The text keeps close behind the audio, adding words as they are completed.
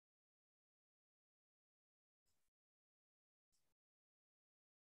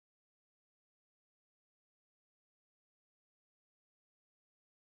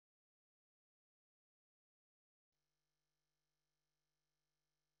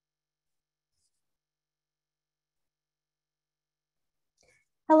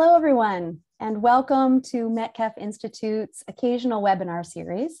Hello, everyone, and welcome to Metcalf Institute's occasional webinar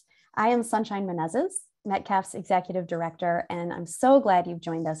series. I am Sunshine Menezes, Metcalf's Executive Director, and I'm so glad you've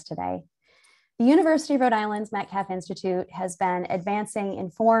joined us today. The University of Rhode Island's Metcalf Institute has been advancing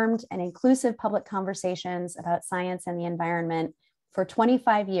informed and inclusive public conversations about science and the environment for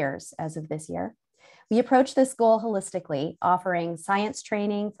 25 years as of this year. We approach this goal holistically, offering science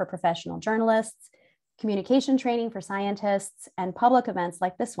training for professional journalists, communication training for scientists, and public events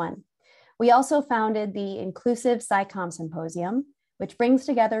like this one. We also founded the Inclusive SciComm Symposium, which brings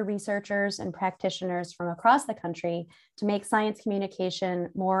together researchers and practitioners from across the country to make science communication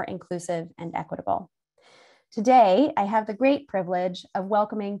more inclusive and equitable. Today, I have the great privilege of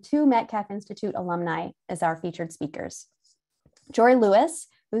welcoming two Metcalf Institute alumni as our featured speakers. Jori Lewis,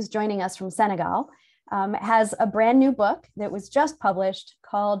 who's joining us from Senegal, has a brand new book that was just published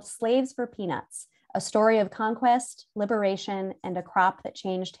called Slaves for Peanuts: A Story of Conquest, Liberation, and a Crop That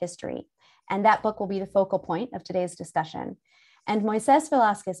Changed History. And that book will be the focal point of today's discussion. And Moises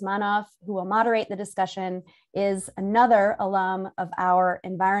Velasquez-Manoff, who will moderate the discussion, is another alum of our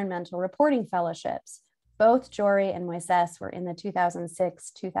environmental reporting fellowships. Both Jori and Moises were in the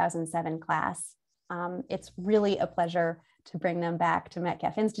 2006-2007 class. It's really a pleasure to bring them back to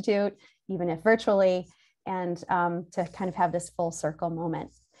Metcalf Institute, even if virtually, and to kind of have this full circle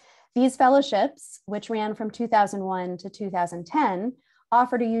moment. These fellowships, which ran from 2001 to 2010,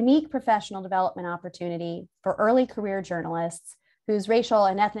 offered a unique professional development opportunity for early career journalists whose racial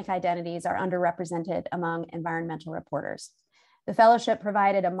and ethnic identities are underrepresented among environmental reporters. The fellowship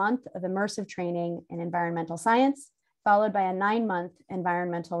provided a month of immersive training in environmental science, followed by a 9-month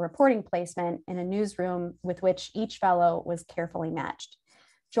environmental reporting placement in a newsroom with which each fellow was carefully matched.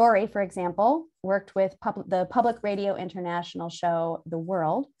 Jori, for example, worked with the Public Radio International show The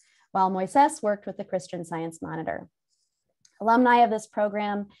World, while Moises worked with the Christian Science Monitor. Alumni of this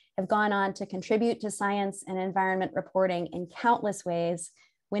program have gone on to contribute to science and environment reporting in countless ways,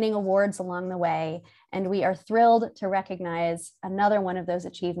 winning awards along the way, and we are thrilled to recognize another one of those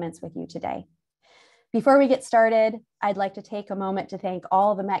achievements with you today. Before we get started, I'd like to take a moment to thank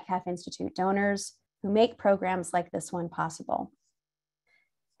all the Metcalf Institute donors who make programs like this one possible.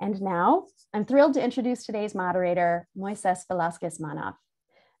 And now, I'm thrilled to introduce today's moderator, Moises Velasquez-Manoff.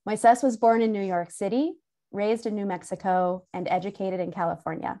 Moises was born in New York City, raised in New Mexico, and educated in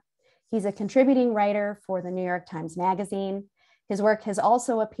California. He's a contributing writer for the New York Times Magazine. His work has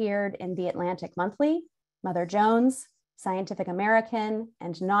also appeared in The Atlantic Monthly, Mother Jones, Scientific American,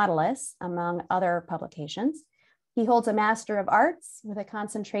 and Nautilus, among other publications. He holds a Master of Arts with a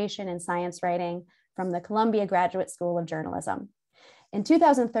concentration in science writing from the Columbia Graduate School of Journalism. In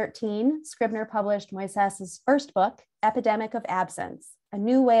 2013, Scribner published Moises's first book, Epidemic of Absence: A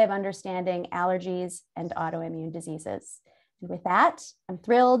New Way of Understanding Allergies and Autoimmune Diseases. And with that, I'm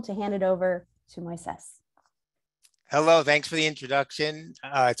thrilled to hand it over to Moises. Hello, thanks for the introduction.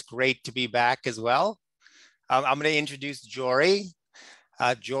 It's great to be back as well. I'm going to introduce Jori.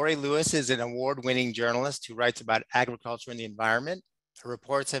 Jori Lewis is an award-winning journalist who writes about agriculture and the environment. Her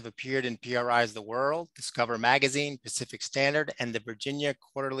reports have appeared in PRI's The World, Discover Magazine, Pacific Standard, and the Virginia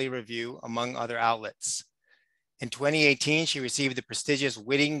Quarterly Review, among other outlets. In 2018, she received the prestigious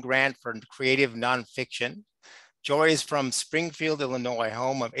Whitting Grant for Creative Nonfiction. Jori is from Springfield, Illinois,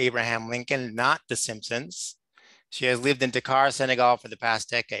 home of Abraham Lincoln, not The Simpsons. She has lived in Dakar, Senegal for the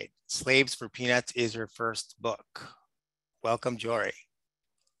past decade. Slaves for Peanuts is her first book. Welcome, Jori.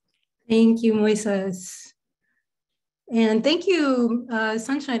 Thank you, Moises. And thank you,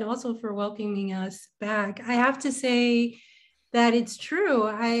 Sunshine, also for welcoming us back. I have to say that it's true.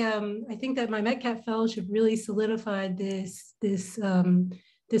 I think that my Metcalf Fellowship really solidified this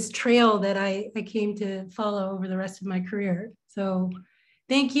trail that I came to follow over the rest of my career. So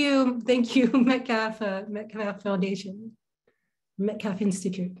thank you, Metcalf Foundation, Metcalf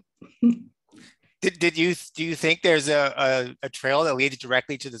Institute. Do you think there's a trail that leads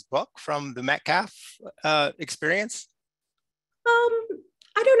directly to this book from the Metcalf experience?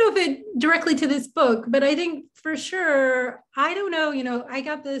 I don't know if it directly to this book, but I think for sure, I don't know, I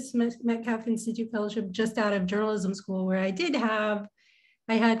got this Metcalf Institute Fellowship just out of journalism school where I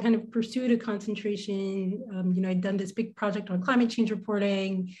had kind of pursued a concentration. I'd done this big project on climate change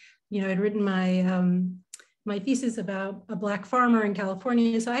reporting. I'd written my thesis about a Black farmer in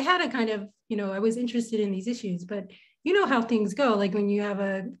California. So I had a kind of, I was interested in these issues, but you know how things go. Like when you have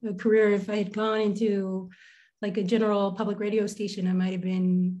a career, if I had gone into like a general public radio station, I might have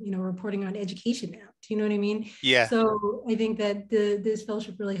been, reporting on education now. Do you know what I mean? Yeah. So I think that this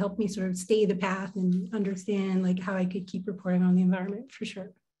fellowship really helped me sort of stay the path and understand like how I could keep reporting on the environment for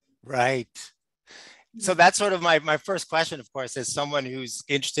sure. Right. So that's sort of my first question, of course, as someone who's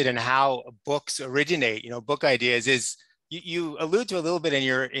interested in how books originate, book ideas is you allude to a little bit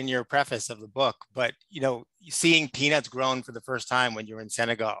in your preface of the book, but seeing peanuts grown for the first time when you're in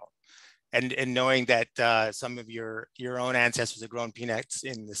Senegal, and knowing that some of your own ancestors have grown peanuts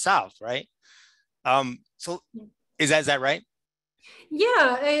in the South, right? So is that right?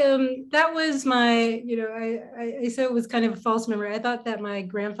 Yeah, that was my, I said it was kind of a false memory. I thought that my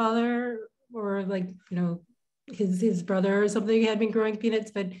grandfather or his brother or something had been growing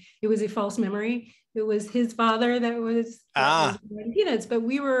peanuts, but it was a false memory. It was his father that was growing peanuts, but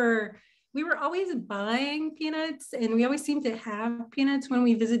we were always buying peanuts, and we always seemed to have peanuts when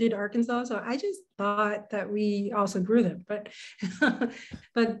we visited Arkansas. So I just thought that we also grew them, but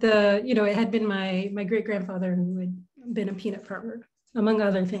it had been my great grandfather who had been a peanut farmer, among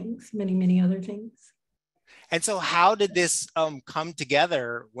other things, many other things. And so how did this come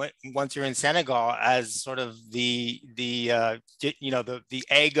together once you're in Senegal as sort of the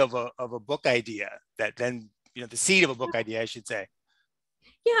egg of a book idea that then, the seed of a book idea, I should say?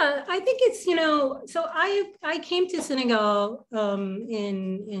 Yeah, I think it's, so I came to Senegal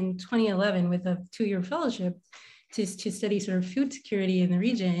in 2011 with a 2-year fellowship to study sort of food security in the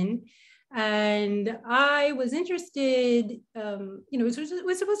region. And I was interested, it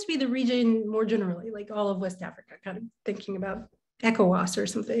was supposed to be the region more generally, like all of West Africa, kind of thinking about ECOWAS or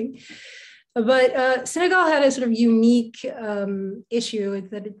something. But Senegal had a sort of unique issue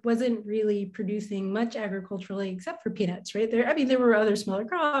that it wasn't really producing much agriculturally except for peanuts, right? There were other smaller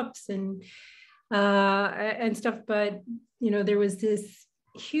crops and stuff, but there was this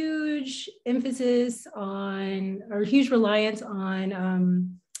huge emphasis on, or huge reliance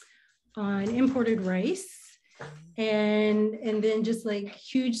on imported rice, and then just like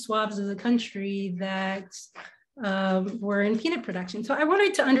huge swaths of the country that were in peanut production. So I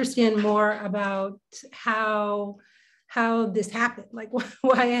wanted to understand more about how this happened, like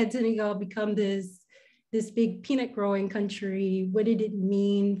why had Senegal become this big peanut growing country? What did it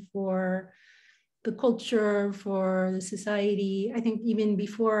mean for the culture, for the society? I think even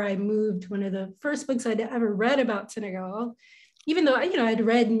before I moved, one of the first books I'd ever read about Senegal, even though I'd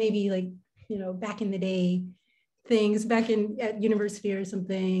read maybe back in the day things back at university or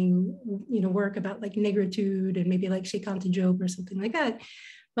something, work about like negritude and maybe like Cheikh Anta Diop or something like that.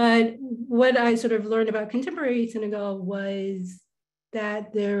 But what I sort of learned about contemporary Senegal was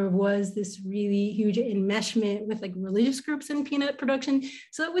that there was this really huge enmeshment with like religious groups in peanut production.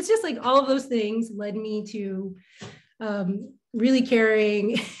 So it was just like all of those things led me to really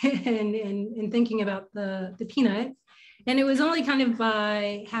caring and thinking about the peanut. And it was only kind of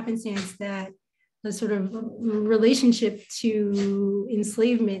by happenstance that the sort of relationship to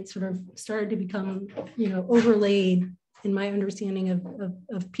enslavement sort of started to become, overlaid in my understanding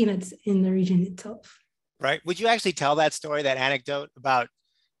of peanuts in the region itself. Right. Would you actually tell that story, that anecdote about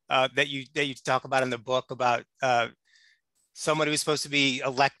that you talk about in the book about someone who was supposed to be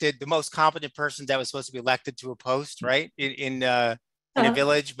elected, the most competent person that was supposed to be elected to a post, right, in a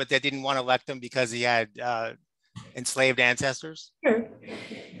village, but they didn't want to elect him because he had enslaved ancestors? Sure.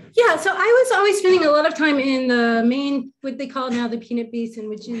 Yeah, so I was always spending a lot of time in the main, what they call now the peanut basin,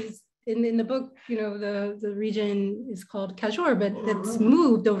 which is in the book, the region is called Kajor, but that's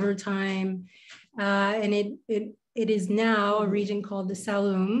moved over time. And it is now a region called the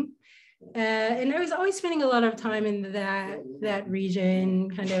Saloum. And I was always spending a lot of time in that region,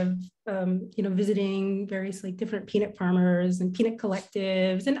 kind of, visiting various like different peanut farmers and peanut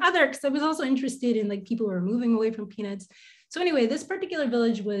collectives and other, because I was also interested in like people who are moving away from peanuts. So anyway, this particular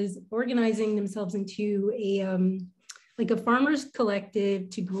village was organizing themselves into a farmers collective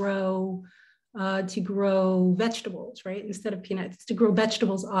to grow vegetables, right? Instead of peanuts, to grow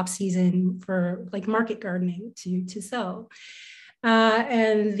vegetables off season for like market gardening to sell.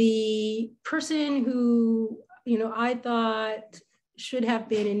 And the person who, I thought should have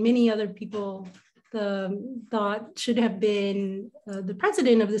been, and many other people thought should have been the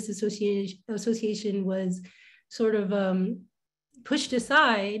president of this association was sort of pushed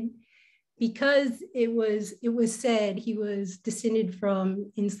aside because it was said he was descended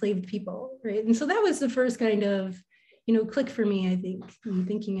from enslaved people, right? And so that was the first kind of, click for me, I think, in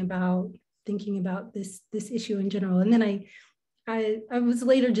thinking about this issue in general. And then I was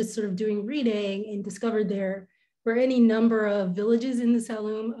later just sort of doing reading and discovered there were any number of villages in the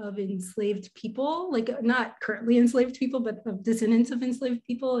Saloum of enslaved people, like not currently enslaved people, but of descendants of enslaved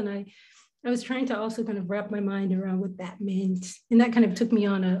people. And I was trying to also kind of wrap my mind around what that meant. And that kind of took me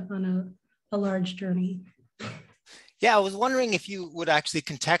on a large journey. Yeah, I was wondering if you would actually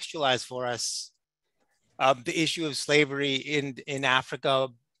contextualize for us the issue of slavery in Africa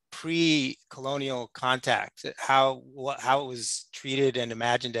pre-colonial contact, how it was treated and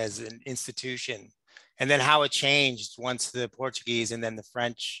imagined as an institution, and then how it changed once the Portuguese and then the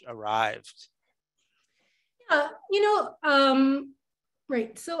French arrived. Yeah,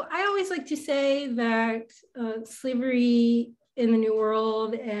 right. So I always like to say that slavery in the New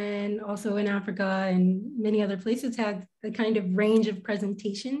World and also in Africa and many other places had a kind of range of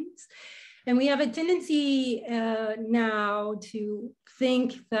presentations. And we have a tendency now to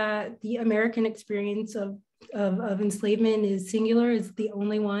think that the American experience of enslavement is singular, is the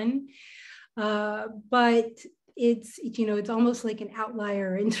only one. But it's almost like an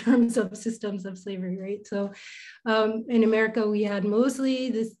outlier in terms of systems of slavery, right? So in America, we had mostly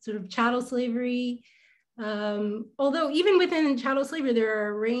this sort of chattel slavery. Although even within chattel slavery, there are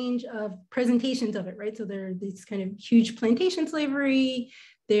a range of presentations of it, right? So there are these kind of huge plantation slavery.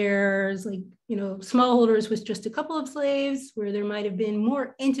 There's smallholders with just a couple of slaves, where there might have been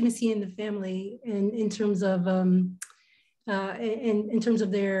more intimacy in the family in terms of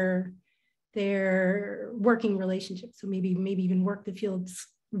their working relationships. So maybe even work the fields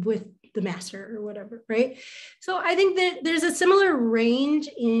with the master or whatever, right? So I think that there's a similar range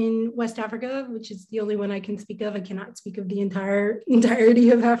in West Africa, which is the only one I can speak of. I cannot speak of the entirety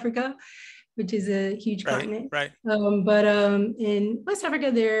of Africa, which is a huge continent. Right. But in West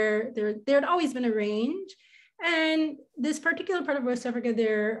Africa, there had always been a range. And this particular part of West Africa,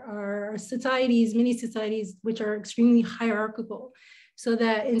 there are societies, many societies, which are extremely hierarchical. So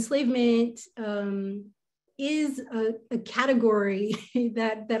that enslavement is a category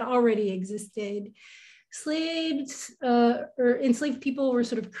that already existed. Slaves or enslaved people were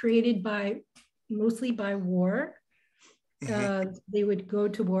sort of created mostly by war. They would go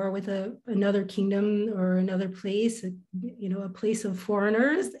to war with another kingdom or another place, a place of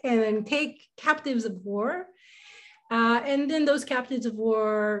foreigners, and then take captives of war. And then those captives of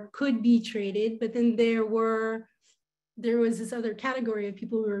war could be traded, but then there was this other category of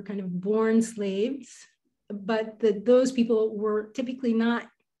people who were kind of born slaves, but those people were typically not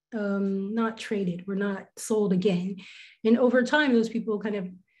traded, were not sold again. And over time, those people kind of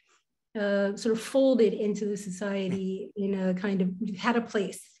sort of folded into the society in a kind of, had a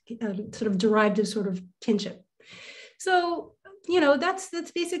place, sort of derived a sort of kinship. So,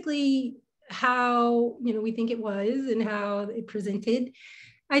 that's basically how, we think it was and how it presented.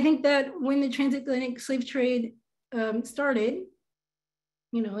 I think that when the transatlantic slave trade started,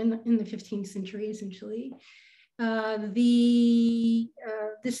 in the 15th century, essentially,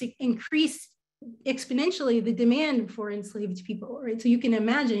 this increased exponentially the demand for enslaved people, right? So you can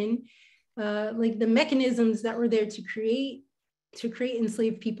imagine like the mechanisms that were there to create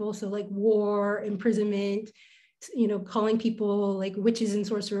enslaved people. So like war, imprisonment, calling people like witches and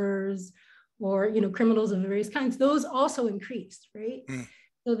sorcerers, or criminals of various kinds. Those also increased, right?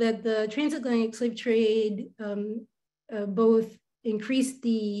 So that the transatlantic slave trade both increased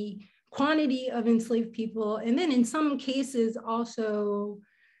the quantity of enslaved people, and then in some cases also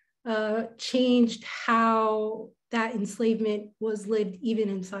changed how that enslavement was lived even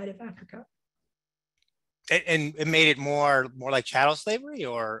inside of Africa. And it made it more like chattel slavery,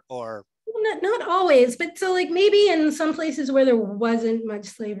 or not always, but so like maybe in some places where there wasn't much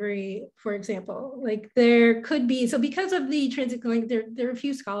slavery, for example, like there could be. So because of the transatlantic, there are a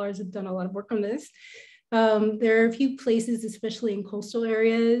few scholars have done a lot of work on this. There are a few places, especially in coastal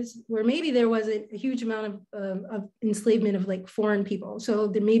areas, where maybe there wasn't a huge amount of enslavement of like foreign people. So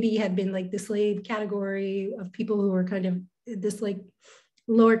there maybe had been like the slave category of people who were kind of this like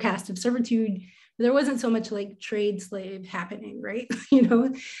lower caste of servitude. There wasn't so much like trade slave happening, right?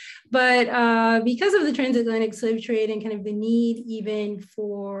 But because of the transatlantic slave trade and kind of the need even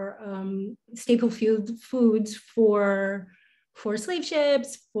for staple foods for slave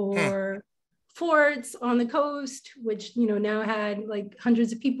ships, for forts on the coast, which now had like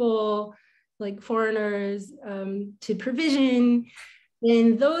hundreds of people, like foreigners, to provision.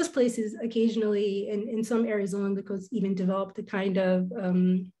 In those places, occasionally, in some areas along the coast, even developed a kind of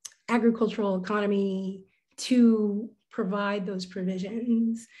agricultural economy to provide those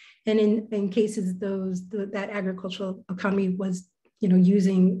provisions. And in cases, that agricultural economy was,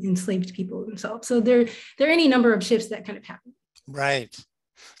 using enslaved people themselves. So there are any number of shifts that kind of happen. Right.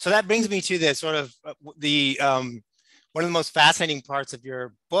 So that brings me to the sort of the one of the most fascinating parts of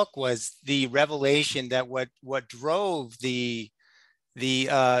your book was the revelation that what drove the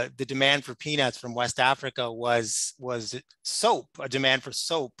demand for peanuts from West Africa was soap, a demand for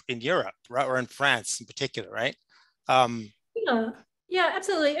soap in Europe, right, or in France in particular, right? Yeah,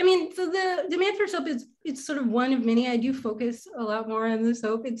 absolutely. I mean, so the demand for soap it's sort of one of many. I do focus a lot more on the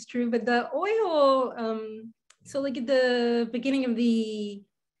soap, it's true, but the oil. So like at the beginning of the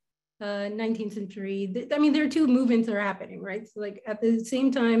 19th century. I mean, there are two movements that are happening, right? So like at the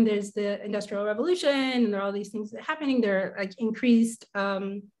same time, there's the Industrial Revolution, and there are all these things that are happening. There are like increased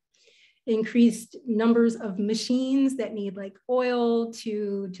numbers of machines that need like oil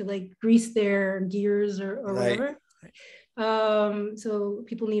to like grease their gears or whatever. So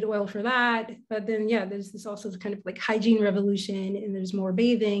people need oil for that. But then, yeah, there's this also kind of like hygiene revolution, and there's more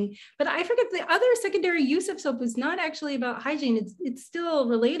bathing. But I forget the other secondary use of soap is not actually about hygiene. It's still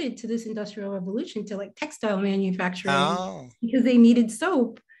related to this industrial revolution, to like textile manufacturing, because they needed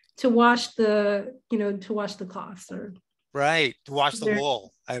soap to wash the cloths or to wash the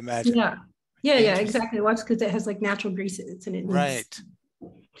wool, I imagine. Yeah, exactly. Watch, because it has like natural greases and it needs.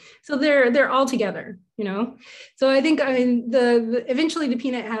 So they're all together, So I think the eventually the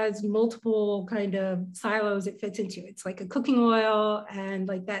peanut has multiple kind of silos it fits into. It's like a cooking oil, and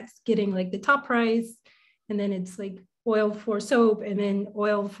like that's getting like the top price, and then it's like oil for soap, and then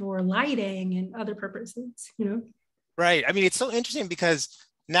oil for lighting and other purposes, Right. I mean, it's so interesting because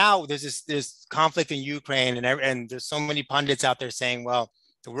now there's conflict in Ukraine, and there's so many pundits out there saying, well,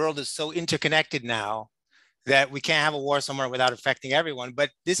 the world is so interconnected now that we can't have a war somewhere without affecting everyone. But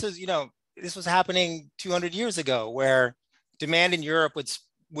this was happening 200 years ago, where demand in Europe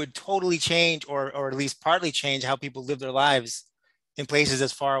would totally change, or at least partly change, how people live their lives in places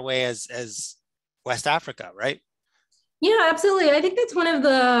as far away as West Africa, right? Yeah, absolutely. I think that's one of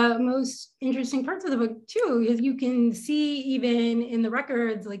the most interesting parts of the book too, is you can see even in the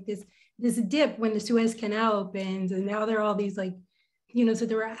records like this dip when the Suez Canal opens, and now there are all these like, so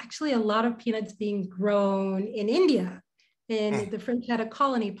there were actually a lot of peanuts being grown in India, and the French had a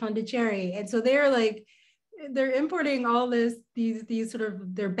colony, Pondicherry, and so they're importing all these sort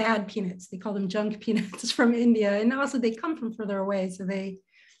of, they're bad peanuts. They call them junk peanuts from India, and also they come from further away, so they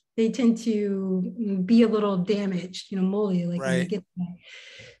tend to be a little damaged, moldy, like when you get there.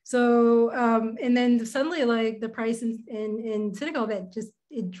 So, and then suddenly, like the price in Senegal, that just,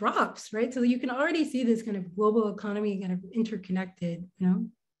 it drops, right? So you can already see this kind of global economy kind of interconnected,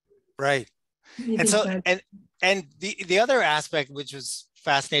 Right. And so, and the other aspect, which was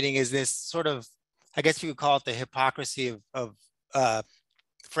fascinating, is this sort of, I guess you would call it the hypocrisy of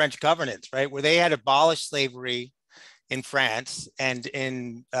French governance, right? Where they had abolished slavery in France and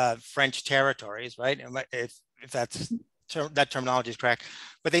in French territories, right? If that terminology is correct,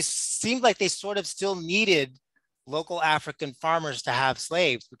 but they seemed like they sort of still needed local African farmers to have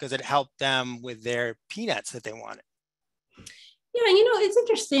slaves because it helped them with their peanuts that they wanted. Yeah, it's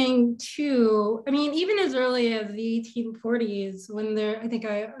interesting too. I mean, even as early as the 1840s, when I think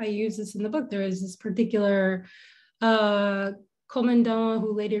I use this in the book, there is this particular commandant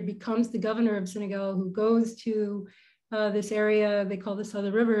who later becomes the governor of Senegal, who goes to this area they call the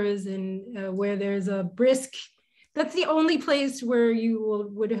Southern Rivers, and where there's a brisk, that's the only place where you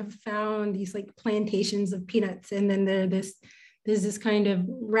would have found these like plantations of peanuts. And then there's this kind of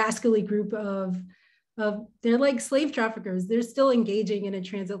rascally group of they're like slave traffickers. They're still engaging in a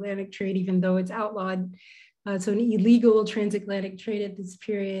transatlantic trade, even though it's outlawed. So an illegal transatlantic trade at this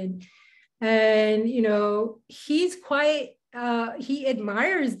period. And, he's quite, he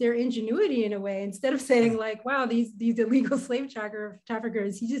admires their ingenuity in a way. Instead of saying like, wow, these illegal slave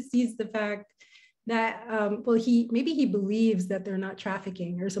traffickers, he just sees the fact that, maybe he believes that they're not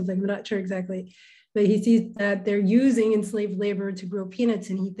trafficking or something. I'm not sure exactly, but he sees that they're using enslaved labor to grow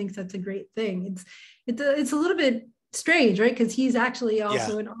peanuts, and he thinks that's a great thing. It's a little bit strange, right? Because he's actually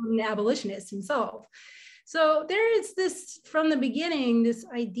also an abolitionist himself. So there is this, from the beginning, this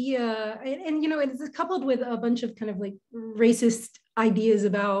idea, and it's coupled with a bunch of kind of like racist ideas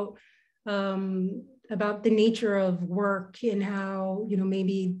about the nature of work, and how,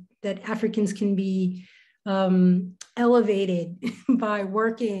 maybe that Africans can be elevated by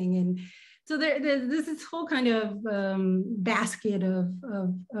working. And so there's this whole kind of basket of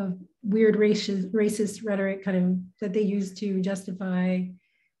weird racist rhetoric kind of that they use to justify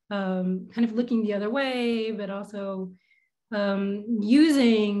kind of looking the other way, but also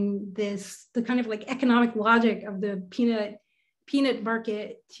using the kind of like economic logic of the peanut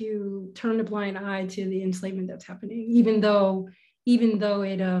market to turn a blind eye to the enslavement that's happening, even though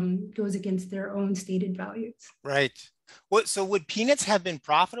it goes against their own stated values. Right. So would peanuts have been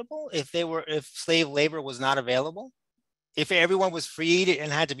profitable if slave labor was not available? If everyone was freed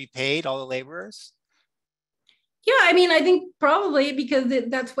and had to be paid, all the laborers? Yeah, I mean, I think probably, because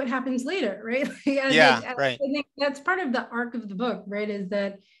that's what happens later, right? Right. I think that's part of the arc of the book, right? Is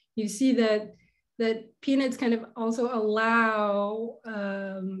that you see that peanuts kind of also allow,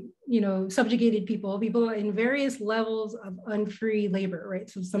 subjugated people in various levels of unfree labor, right?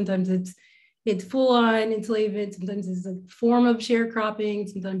 So sometimes it's it's full on enslavement. Sometimes it's a form of sharecropping.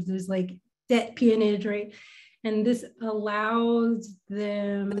 Sometimes there's like debt peonage, right? And this allows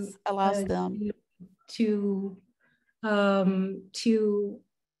them, to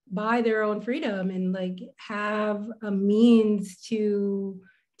buy their own freedom and like have a means to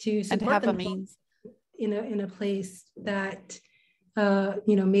support themselves in a place that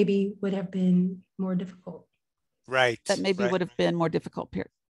maybe would have been more difficult. Right. That maybe would have been more difficult.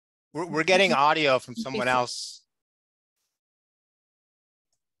 Period. We're getting audio from someone else.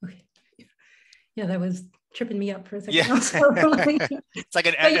 Okay. Yeah, that was tripping me up for a second. Yeah. It's like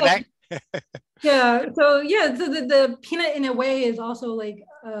yeah. So the peanut in a way is also like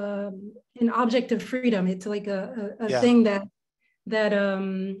an object of freedom. It's like a thing that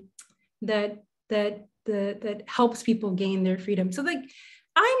helps people gain their freedom. So like,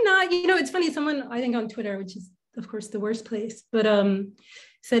 I'm not, it's funny, someone I think on Twitter, which is of course the worst place, but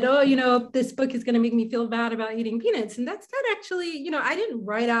said, oh, this book is going to make me feel bad about eating peanuts. And that's not actually, I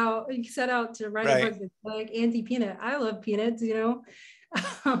didn't set out to write a book that's like anti-peanut. I love peanuts,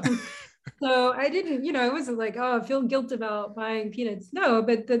 so I didn't, it wasn't like, oh, I feel guilt about buying peanuts. No,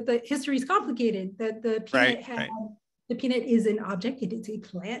 but the history is complicated, that the peanut the peanut is an object, it is a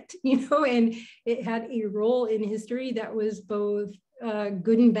plant, and it had a role in history that was both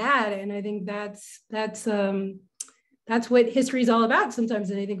good and bad. And I think that's what history is all about sometimes.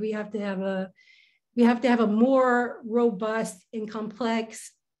 And I think we have to have a more robust and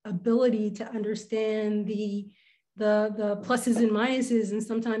complex ability to understand the pluses and minuses, and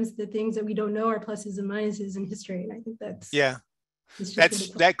sometimes the things that we don't know are pluses and minuses in history. And I think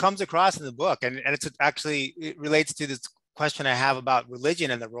that comes across in the book, and it relates to this question I have about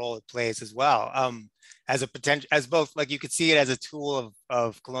religion and the role it plays as well, as both, like, you could see it as a tool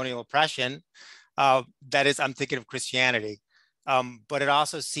of colonial oppression. That is, I'm thinking of Christianity, but it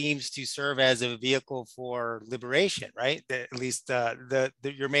also seems to serve as a vehicle for liberation, right? At least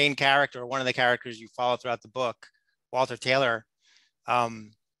your main character, or one of the characters you follow throughout the book, Walter Taylor,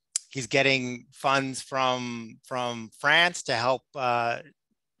 he's getting funds from France to help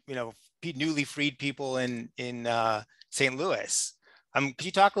newly freed people in St. Louis. Could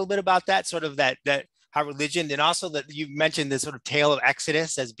you talk a little bit about that, sort of that how religion, and also that you mentioned this sort of tale of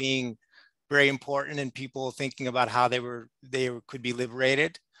Exodus as being very important in people thinking about how they could be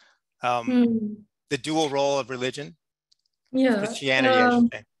liberated. The dual role of religion, Christianity, I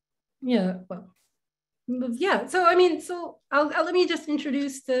should say. Yeah, well, yeah. So I mean, I'll let me just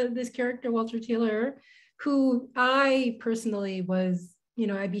introduce this character, Walter Taylor, who I personally was,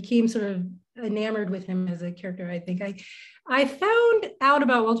 I became sort of enamored with him as a character. I think I found out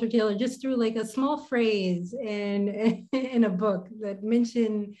about Walter Taylor just through like a small phrase in a book that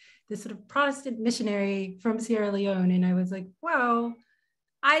mentioned this sort of Protestant missionary from Sierra Leone. And I was like, wow,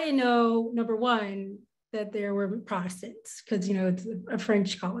 I didn't know, number one, that there were Protestants, because, it's a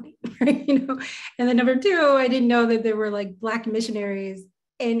French colony, right? And then number two, I didn't know that there were like Black missionaries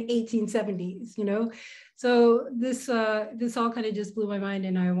in 1870s, So this all kind of just blew my mind,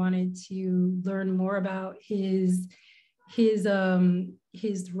 and I wanted to learn more about his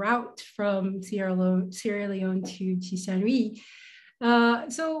route from Sierra Leone to Saint Louis.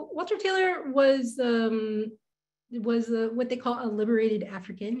 So Walter Taylor was what they call a liberated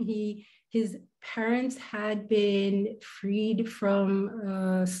African. His parents had been freed from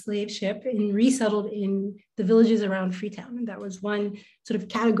a slave ship and resettled in the villages around Freetown. And that was one sort of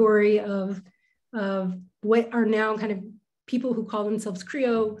category of what are now kind of people who call themselves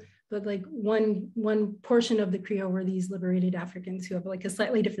Creole, but like one portion of the Creole were these liberated Africans who have like a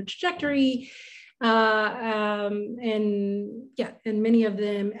slightly different trajectory. And many of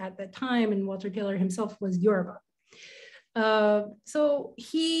them at that time, and Walter Taylor himself was Yoruba. So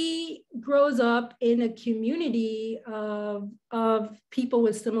he grows up in a community of people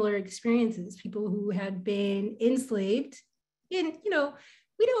with similar experiences, people who had been enslaved. And,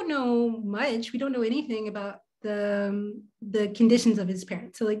 we don't know much. We don't know anything about the conditions of his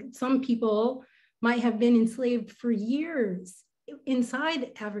parents. So like some people might have been enslaved for years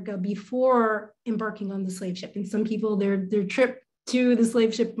inside Africa before embarking on the slave ship. And some people, their trip to the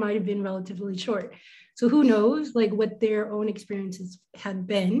slave ship might have been relatively short. So who knows like what their own experiences had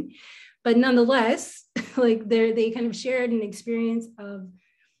been, but nonetheless, like they kind of shared an experience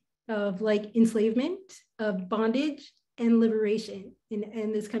of like enslavement, of bondage and liberation,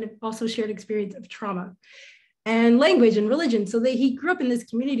 and this kind of also shared experience of trauma and language and religion. So he grew up in this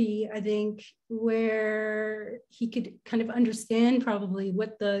community, I think, where he could kind of understand probably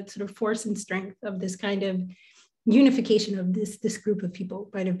what the sort of force and strength of this kind of unification of this group of people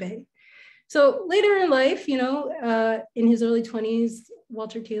might have been. So later in life, in his early 20s,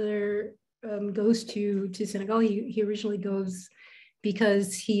 Walter Taylor goes to Senegal. He originally goes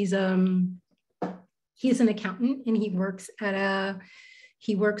because he's an accountant, and he works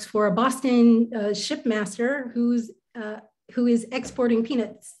for a Boston shipmaster who is exporting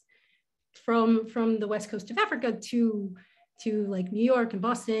peanuts from the west coast of Africa to like New York and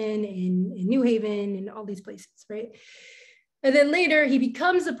Boston and New Haven and all these places, right? And then later he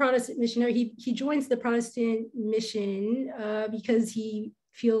becomes a Protestant missionary. He joins the Protestant mission because he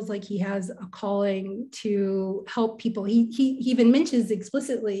feels like he has a calling to help people. He even mentions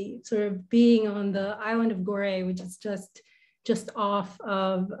explicitly sort of being on the island of Gorée, which is just off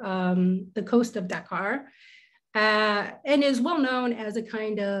of the coast of Dakar, and is well known as a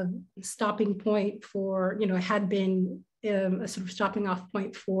kind of stopping point for, had been a sort of stopping off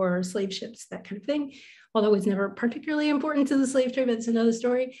point for slave ships, that kind of thing, although it was never particularly important to the slave trade. That's another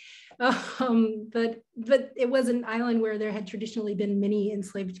story. But it was an island where there had traditionally been many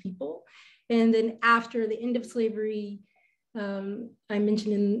enslaved people. And then after the end of slavery, I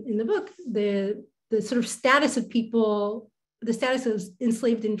mentioned in the book, the sort of status of people, the status of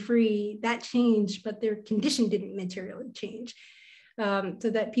enslaved and free, that changed, but their condition didn't materially change. So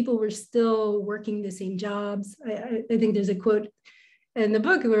that people were still working the same jobs. I think there's a quote in the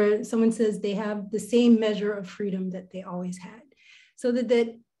book where someone says they have the same measure of freedom that they always had. So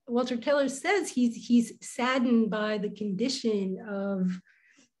that Walter Taylor says he's saddened by the condition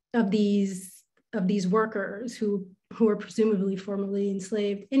of these workers who are presumably formerly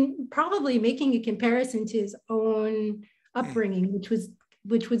enslaved, and probably making a comparison to his own upbringing, which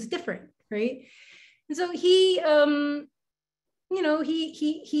was different, right? And so he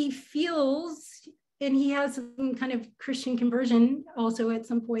feels, and he has some kind of Christian conversion also at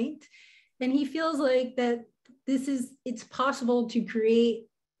some point, and he feels like that it's possible to create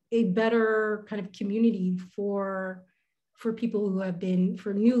a better kind of community for people who have been,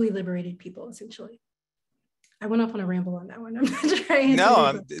 for newly liberated people, essentially. I went off on a ramble on that one. I'm not trying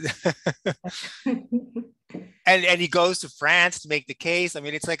and he goes to France to make the case. I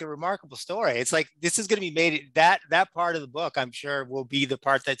mean, it's like a remarkable story. It's like, this is going to be made, that part of the book, I'm sure, will be the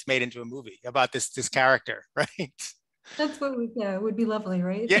part that's made into a movie about this character, right? That's what would be lovely,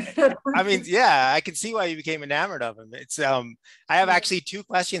 right? Yeah, I mean, yeah, I can see why you became enamored of him. It's I have actually two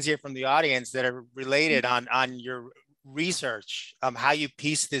questions here from the audience that are related on your research, how you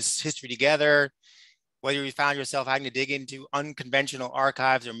piece this history together, whether you found yourself having to dig into unconventional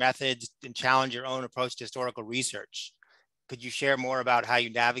archives or methods and challenge your own approach to historical research. Could you share more about how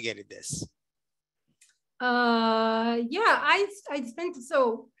you navigated this? I spent,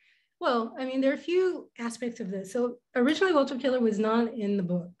 well, I mean, there are a few aspects of this. So originally Walter Taylor was not in the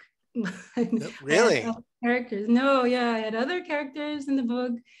book. Really? Characters. No, yeah, I had other characters in the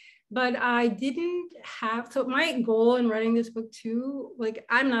book, but I didn't have, so my goal in writing this book too, like,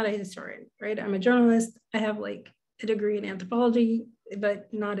 I'm not a historian, right? I'm a journalist. I have like a degree in anthropology, but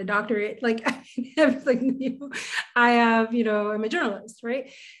not a doctorate. Like, I have, I'm a journalist,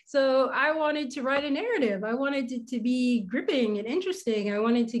 right? So I wanted to write a narrative. I wanted it to be gripping and interesting. I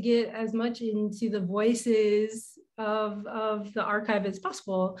wanted to get as much into the voices of the archive as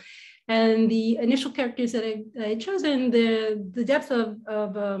possible. And the initial characters that I had chosen, the depth of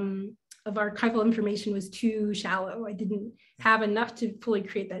archival information was too shallow. I didn't have enough to fully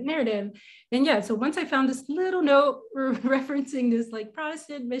create that narrative. And yeah, so once I found this little note referencing this like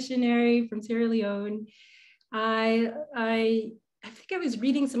Protestant missionary from Sierra Leone, I think I was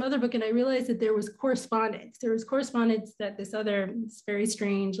reading some other book and I realized that there was correspondence. There was correspondence that this very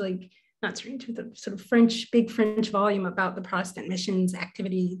strange, like, not strange, with a sort of big French volume about the Protestant missions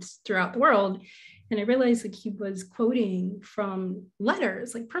activities throughout the world. And I realized like he was quoting from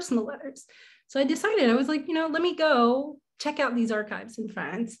letters, like personal letters. So I decided, I was like, let me go check out these archives in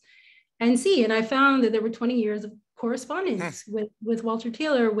France and see. And I found that there were 20 years of correspondence with Walter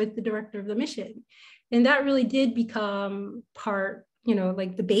Taylor, with the director of the mission. And that really did become part,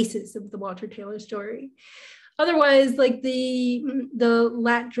 like the basis of the Walter Taylor story. Otherwise, like the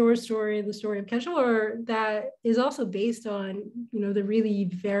Lat Jor story, the story of Kajor, that is also based on, the really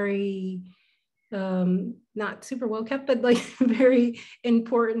very, not super well kept, but like very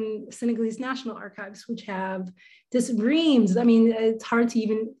important Senegalese National Archives, which have this reams. I mean, it's hard to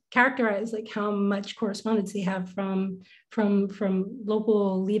even characterize like how much correspondence they have from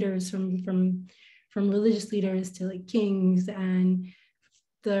local leaders, from religious leaders to like kings. And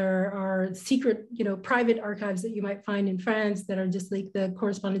there are secret, private archives that you might find in France that are just like the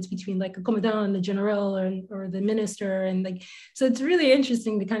correspondence between like a commandant and the general or the minister. And like, so it's really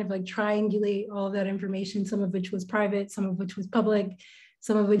interesting to kind of like triangulate all of that information, some of which was private, some of which was public,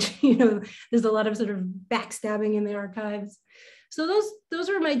 some of which, there's a lot of sort of backstabbing in the archives. So those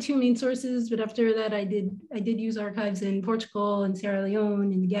were my two main sources. But after that, I did use archives in Portugal and Sierra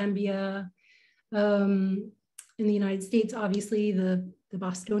Leone and Gambia, in the United States, obviously the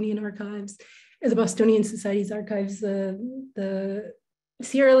Bostonian archives, the Bostonian Society's archives. The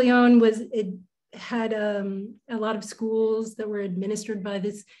Sierra Leone had a lot of schools that were administered by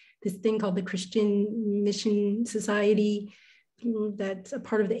this thing called the Christian Mission Society, that's a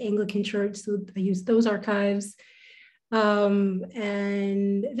part of the Anglican Church. So I used those archives. And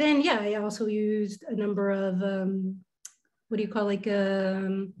then, yeah, I also used a number of,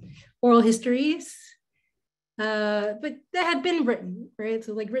 oral histories, but that had been written, right?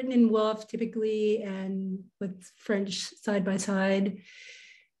 So like written in Wolof typically, and with French side by side.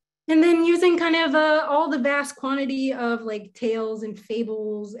 And then using kind of all the vast quantity of like tales and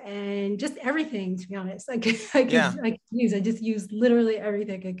fables and just everything, to be honest. I just used literally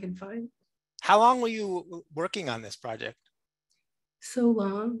everything I could find. How long were you working on this project? So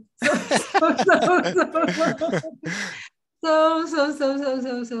long.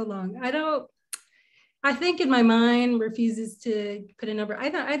 So long. I think in my mind refuses to put a number.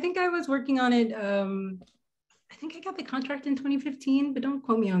 I think I was working on it. I think I got the contract in 2015, but don't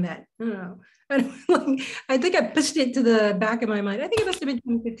quote me on that. I don't know. I think I pushed it to the back of my mind. I think it must have been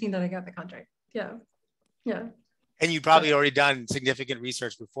 2015 that I got the contract. Yeah. And you probably already done significant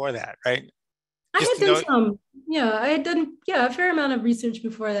research before that, right? I had done some. Yeah, I had done a fair amount of research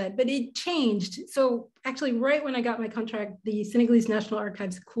before that, but it changed. So actually, right when I got my contract, the Senegalese National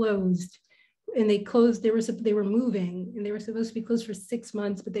Archives closed. And they closed, they were moving, and they were supposed to be closed for 6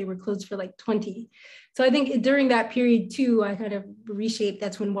 months, but they were closed for like 20. So I think during that period too, I kind of reshaped.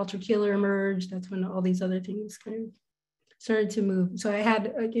 That's when Walter Keeler emerged. That's when all these other things kind of started to move. So I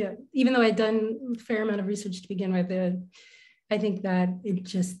had, even though I'd done a fair amount of research to begin with, I think that it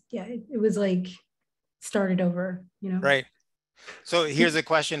just, it was like started over, Right. So here's a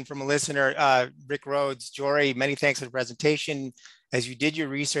question from a listener, Rick Rhodes. Jori, many thanks for the presentation. As you did your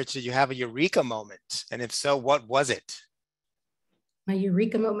research, did you have a eureka moment? And if so, what was it? My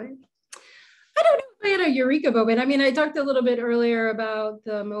eureka moment? I don't know if I had a eureka moment. I mean, I talked a little bit earlier about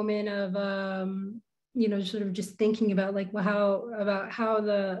the moment of, sort of just thinking about like how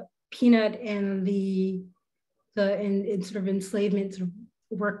the peanut and the sort of enslavement sort of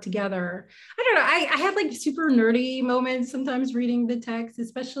work together. I don't know. I had like super nerdy moments sometimes reading the text,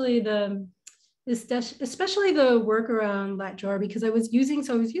 especially the work around Latjar, because I was using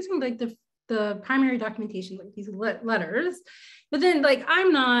like the primary documentation, like these letters, but then like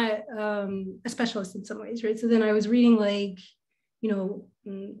I'm not a specialist in some ways, right? So then I was reading like,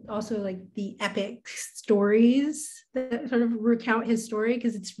 also like the epic stories that sort of recount his story,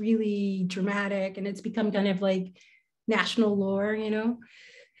 because it's really dramatic and it's become kind of like national lore, and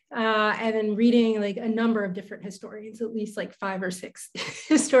then reading like a number of different historians, at least like 5 or 6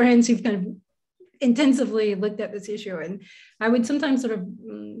 historians who've kind of intensively looked at this issue. And I would sometimes sort of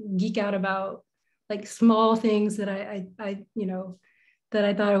geek out about like small things that I that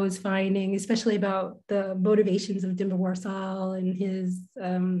I thought I was finding, especially about the motivations of Demba Warsal and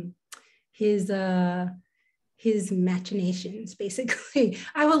his machinations, basically.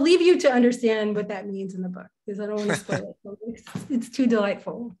 I will leave you to understand what that means in the book, because I don't want to spoil it. It's too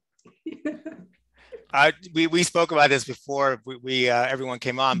delightful. We spoke about this before everyone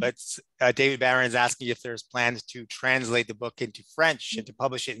came on, but David Barron is asking if there's plans to translate the book into French and to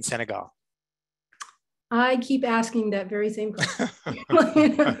publish it in Senegal. I keep asking that very same question.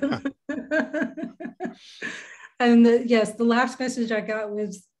 And yes, the last message I got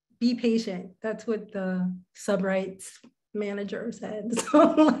was, be patient. That's what the subrights manager said.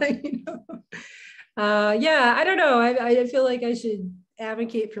 So I don't know. I feel like I should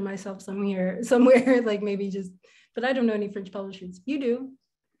advocate for myself somewhere, like maybe just, but I don't know any French publishers. You do.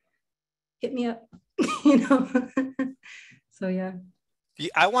 Hit me up, So yeah.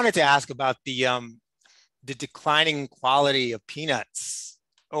 I wanted to ask about the declining quality of peanuts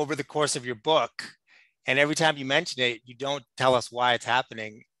over the course of your book. And every time you mention it, you don't tell us why it's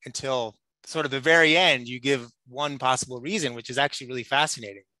happening until sort of the very end. You give one possible reason, which is actually really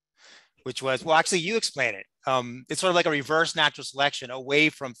fascinating, which was, well, actually you explain it. It's sort of like a reverse natural selection away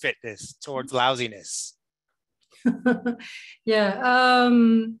from fitness towards lousiness. It's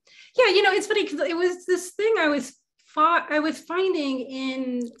funny because it was this thing I was finding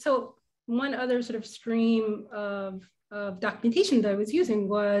in, so one other sort of stream of documentation that I was using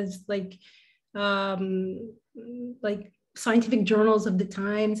was like scientific journals of the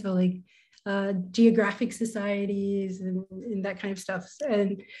time, so like geographic societies and that kind of stuff.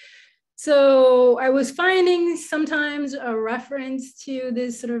 And So I was finding sometimes a reference to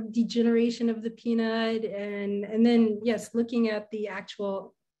this sort of degeneration of the peanut, and then yes, looking at the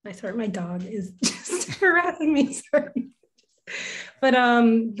actual. My dog is just harassing me. Sorry, but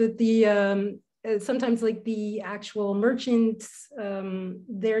sometimes like the actual merchants,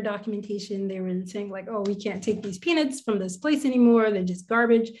 their documentation, they were saying like, oh, we can't take these peanuts from this place anymore. They're just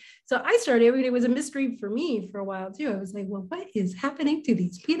garbage. So I started, it was a mystery for me for a while too. I was like, well, what is happening to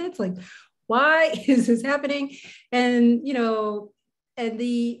these peanuts? Like, why is this happening? And, and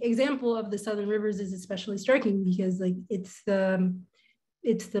the example of the Southern Rivers is especially striking because like it's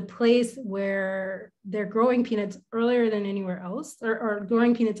the place where they're growing peanuts earlier than anywhere else, or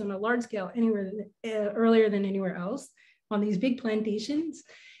growing peanuts on a large scale earlier than anywhere else on these big plantations.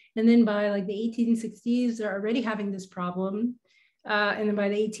 And then by like the 1860s, they're already having this problem. And then by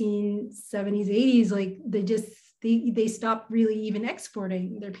the 1870s, 80s, like they stopped really even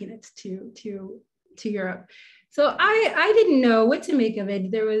exporting their peanuts to Europe. So I didn't know what to make of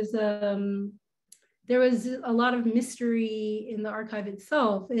it. There was a lot of mystery in the archive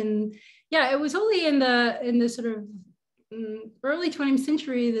itself. And yeah, it was only in the sort of early 20th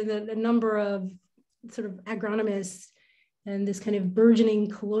century that a number of sort of agronomists and this kind of burgeoning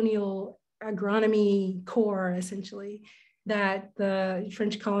colonial agronomy corps, essentially, that the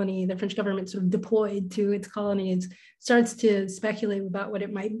French government sort of deployed to its colonies, starts to speculate about what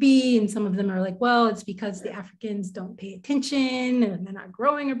it might be. And some of them are like, well, it's because the Africans don't pay attention and they're not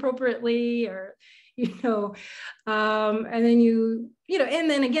growing appropriately, or and then and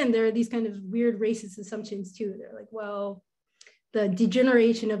then again, there are these kind of weird racist assumptions too. They're like, well, the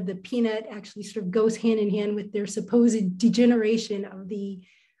degeneration of the peanut actually sort of goes hand in hand with their supposed degeneration of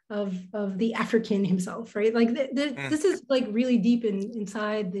the African himself, right? Like this is like really deep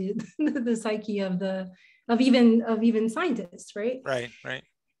inside the psyche of even scientists, right? Right.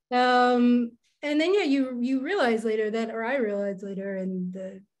 And then you realize later that, or I realized later, and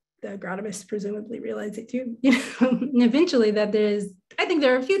the agronomists presumably realize it too, eventually, that I think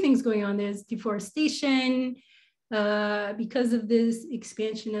there are a few things going on. There's deforestation because of this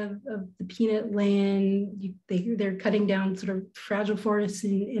expansion of the peanut land. They're cutting down sort of fragile forests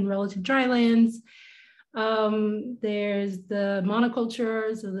in relative dry lands. There's the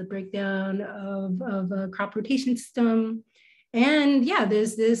monoculture, so the breakdown of a crop rotation system. And yeah,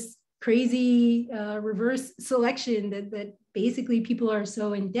 there's this crazy reverse selection that basically people are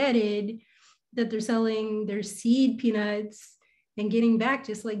so indebted that they're selling their seed peanuts and getting back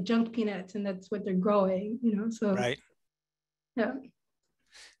just like junk peanuts, and that's what they're growing, so. Right. Yeah.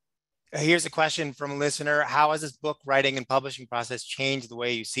 Here's a question from a listener. How has this book writing and publishing process changed the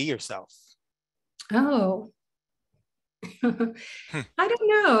way you see yourself? Oh, I don't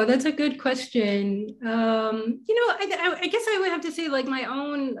know. That's a good question. I guess I would have to say like my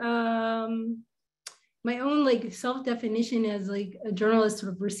own like self-definition as like a journalist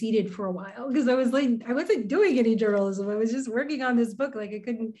sort of receded for a while, because I wasn't doing any journalism. I was just working on this book. Like I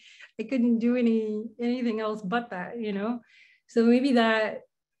couldn't do anything else but that, So maybe that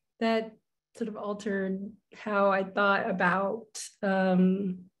sort of altered how I thought about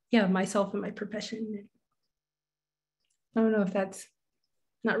myself and my profession. I don't know if that's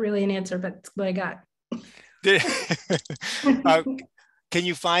not really an answer, but it's what I got. Can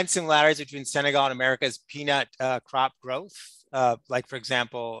you find similarities between Senegal and America's peanut crop growth? Like, for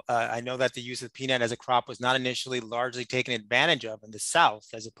example, I know that the use of peanut as a crop was not initially largely taken advantage of in the South,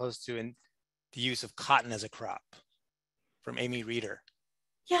 as opposed to in the use of cotton as a crop. From Amy Reeder.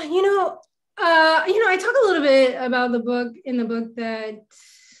 Yeah, I talk a little bit about the book that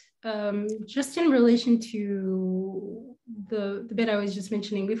just in relation to the bit I was just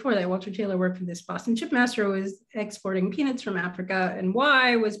mentioning before, that Walter Taylor worked for this Boston shipmaster, was exporting peanuts from Africa. And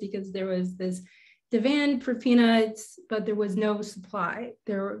why was because there was this demand for peanuts, but there was no supply.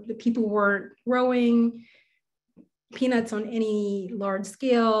 The people weren't growing peanuts on any large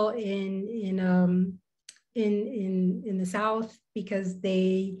scale in the South, because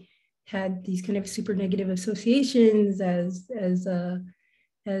they had these kind of super negative associations as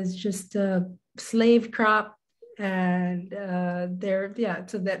just a slave crop, and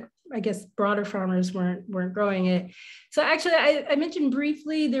so that I guess broader farmers weren't growing it. So actually, I mentioned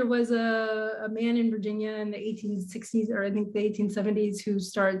briefly there was a man in Virginia in the 1860s, or I think the 1870s, who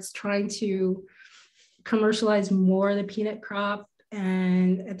starts trying to commercialize more of the peanut crop,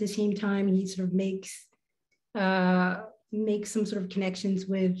 and at the same time he sort of makes some sort of connections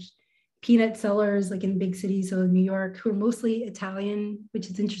with peanut sellers like in big cities, so New York, who are mostly Italian, which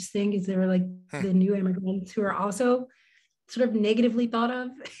is interesting because they were like the new immigrants who are also sort of negatively thought of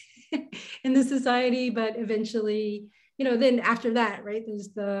in the society, but eventually then after that, right, there's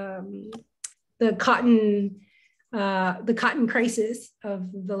the cotton crisis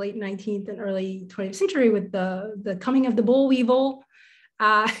of the late 19th and early 20th century with the coming of the boll weevil.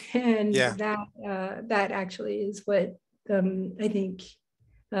 And that actually is what I think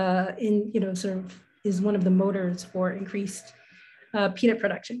sort of is one of the motors for increased peanut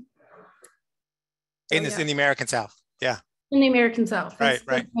production. In the American South. Yeah. In the American South. That's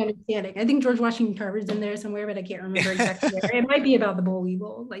right. my understanding. I think George Washington Carver's in there somewhere, but I can't remember exactly where. It might be about the boll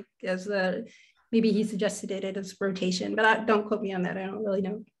weevil, like maybe he suggested it as rotation, but don't quote me on that. I don't really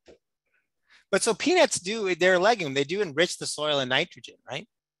know. But so peanuts they're a legume. They do enrich the soil in nitrogen, right?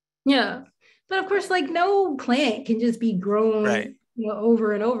 Yeah. But of course, like no plant can just be grown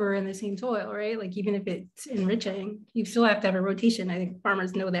over and over in the same soil, right? Like even if it's enriching, you still have to have a rotation. I think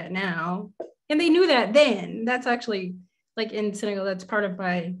farmers know that now. And they knew that then. That's actually like in Senegal, that's part of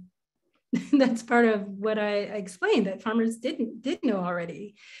what I explained, that farmers did know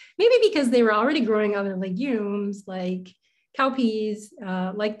already. Maybe because they were already growing other legumes like cowpeas,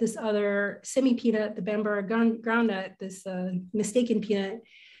 like this other semi-peanut, the Bambara groundnut, this mistaken peanut.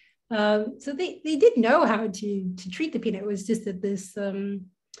 So they did know how to treat the peanut. It was just that this,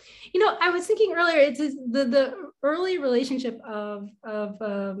 I was thinking earlier, it's the early relationship of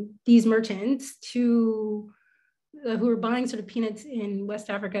these merchants to who were buying sort of peanuts in West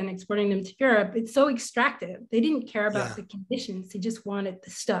Africa and exporting them to Europe. It's so extractive. They didn't care about the conditions. They just wanted the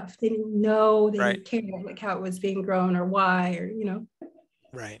stuff. They didn't know, they didn't care like how it was being grown or why, or,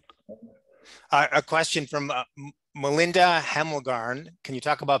 Right. A question from Melinda Hemmelgarn. Can you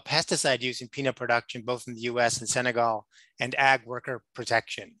talk about pesticide use in peanut production, both in the US and Senegal, and ag worker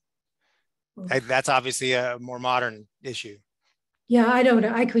protection? That's obviously a more modern issue. Yeah, I don't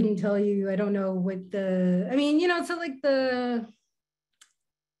know. I couldn't tell you. I don't know what so like I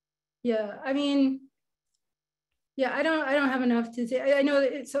don't have enough to say. I know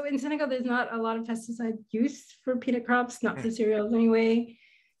that so in Senegal, there's not a lot of pesticide use for peanut crops, not for cereals anyway.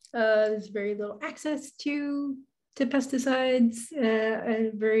 There's very little access to pesticides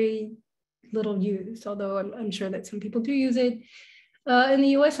and very little use, although I'm sure that some people do use it. In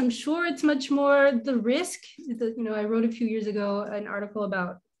the US, I'm sure it's much more the risk. I wrote a few years ago an article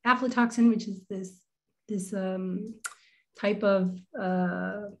about aflatoxin, which is this type of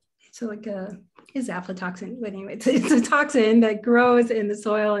is aflatoxin. But anyway, it's a toxin that grows in the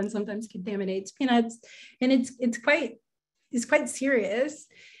soil and sometimes contaminates peanuts, and it's quite serious.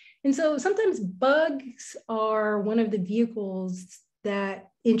 And so sometimes bugs are one of the vehicles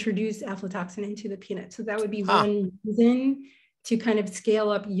that introduce aflatoxin into the peanut. So that would be one reason to kind of scale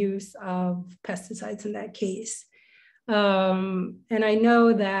up use of pesticides in that case. And I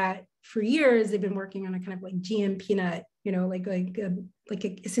know that for years they've been working on a kind of like GM peanut,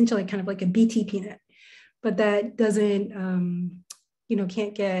 essentially kind of like a BT peanut, but that doesn't,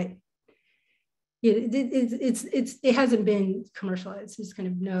 can't get. It hasn't been commercialized. There's kind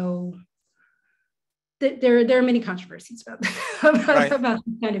of no. There are many controversies about about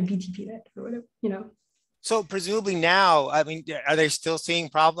kind of BT peanut or whatever, So presumably now, I mean, are they still seeing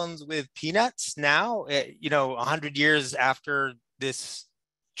problems with peanuts now? 100 years after this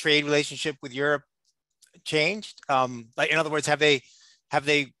trade relationship with Europe changed? In other words, have they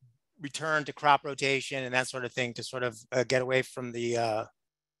returned to crop rotation and that sort of thing to sort of get away from the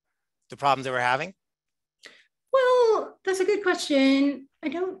problems they were having? Well, that's a good question. I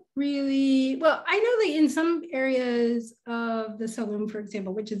don't really, I know that in some areas of the Saloum, for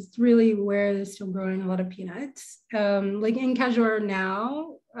example, which is really where they're still growing a lot of peanuts, like in Kajor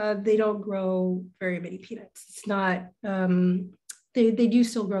now, they don't grow very many peanuts. It's not, they do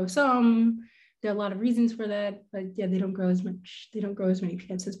still grow some. There are a lot of reasons for that, but yeah, they don't grow as much. They don't grow as many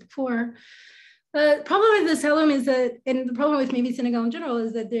peanuts as before. The problem with the Saloum is that, and the problem with maybe Senegal in general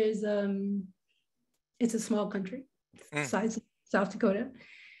is that there's, it's a small country, size of South Dakota.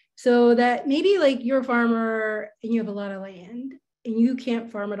 So that maybe like you're a farmer and you have a lot of land and you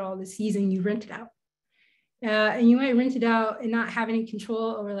can't farm it all this season, you rent it out. And you might rent it out and not have any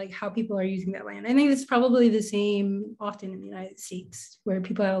control over like how people are using that land. I think it's probably the same often in the United States, where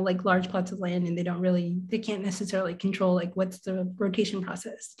people have like large plots of land and they can't necessarily control like what's the rotation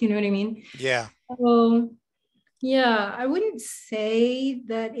process. Do you know what I mean? Yeah. So yeah, I wouldn't say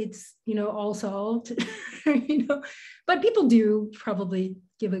that it's, all solved, but people do probably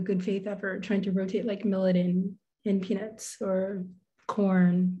give a good faith effort trying to rotate like millet in peanuts or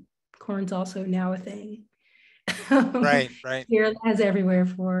corn. Corn's also now a thing. Right. Here, as everywhere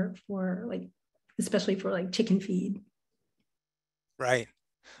for like, especially for like chicken feed. Right.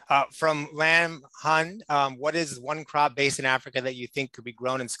 From Lam Hun, what is one crop based in Africa that you think could be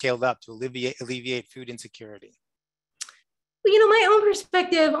grown and scaled up to alleviate food insecurity? Well, my own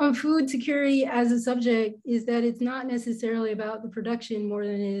perspective on food security as a subject is that it's not necessarily about the production more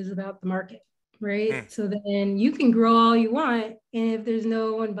than it is about the market, right? So then you can grow all you want, and if there's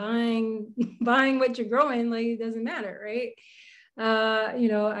no one buying what you're growing, like, it doesn't matter, right?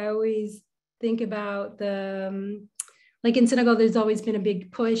 I always think about like in Senegal, there's always been a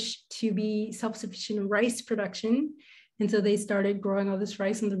big push to be self-sufficient in rice production. And so they started growing all this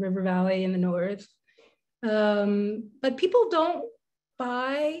rice in the river valley in the north. But people don't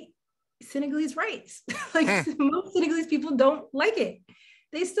buy Senegalese rice. Most Senegalese people don't like it.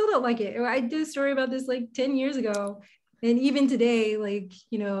 They still don't like it. I did a story about this like 10 years ago. And even today,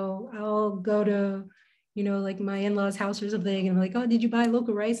 I'll go to, like my in-laws' house or something, and I'm like, oh, did you buy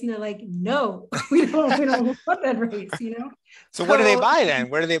local rice? And they're like, no, we don't want that rice, So what do they buy then?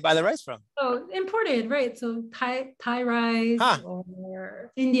 Where do they buy the rice from? Oh, imported, right? So Thai rice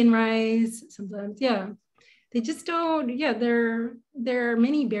or Indian rice sometimes, yeah. They just don't, yeah, there are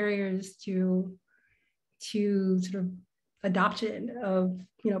many barriers to sort of adoption of,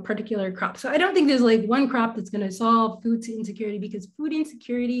 particular crops. So I don't think there's like one crop that's going to solve food insecurity, because food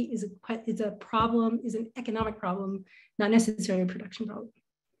insecurity is a problem, is an economic problem, not necessarily a production problem.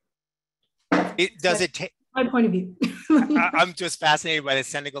 My point of view. I'm just fascinated by the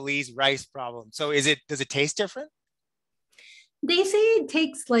Senegalese rice problem. So does it taste different? They say it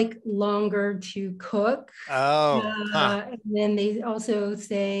takes like longer to cook. And then they also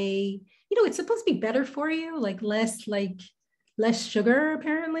say, it's supposed to be better for you, like less sugar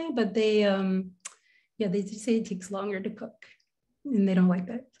apparently, but they just say it takes longer to cook, and they don't like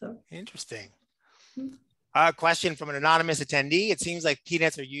that. So interesting. A question from an anonymous attendee. It seems like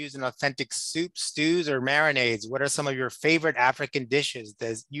peanuts are used in authentic soups, stews, or marinades. What are some of your favorite African dishes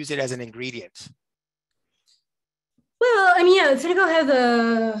that use it as an ingredient? Well, Senegal has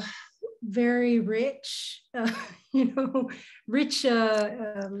a very rich,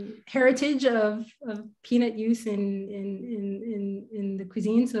 heritage of peanut use in the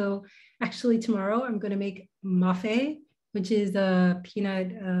cuisine. So actually tomorrow I'm going to make mafe, which is a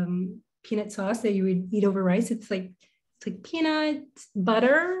peanut sauce that you would eat over rice. It's like peanut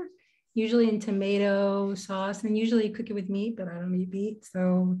butter, usually in tomato sauce, and usually you cook it with meat, but I don't eat meat,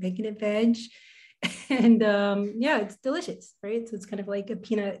 so making it veg. And it's delicious, right? So it's kind of like a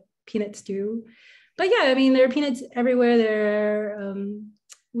peanut stew. But yeah, there are peanuts everywhere.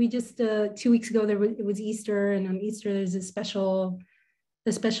 We just 2 weeks ago it was Easter, and on Easter there's a special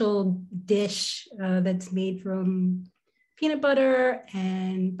dish that's made from peanut butter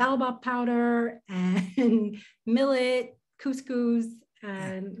and baobab powder and millet, couscous,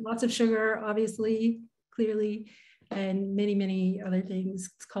 and lots of sugar, obviously, clearly, and many, many other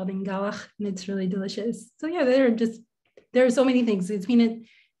things. It's called ingalach, and it's really delicious. So yeah, there are so many things. It's peanut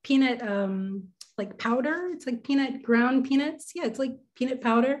like powder. It's like ground peanuts. Yeah, it's like peanut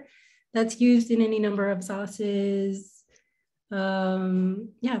powder that's used in any number of sauces.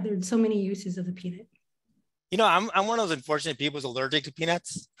 There's so many uses of the peanut. I'm one of those unfortunate people who's allergic to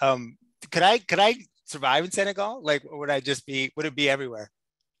peanuts. Could I survive in Senegal? Like, would it be everywhere?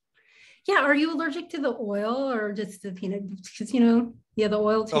 Yeah, are you allergic to the oil or just the peanut? Because the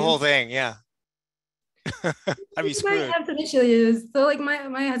oil too. The whole thing, yeah. I'd be screwed. You might have some issues. So like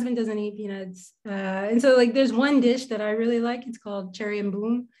my husband doesn't eat peanuts, and so like there's one dish that I really like. It's called cherry and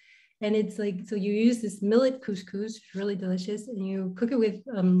boom, and it's like, so you use this millet couscous, it's really delicious, and you cook it with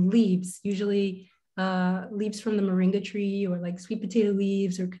leaves, usually leaves from the moringa tree, or like sweet potato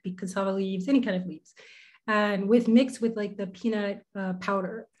leaves, or it could be cassava leaves, any kind of leaves, and mixed with like the peanut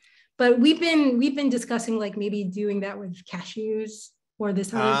powder. But we've been discussing like maybe doing that with cashews, or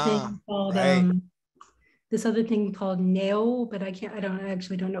this other thing called neo, but I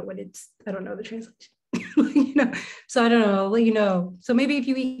actually don't know what I don't know the translation. So I don't know, let you know. So maybe if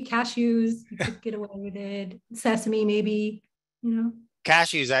you eat cashews, you could get away with it. Sesame, maybe,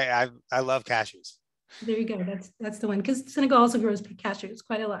 Cashews, I love cashews. There you go. That's the one, because Senegal also grows cashews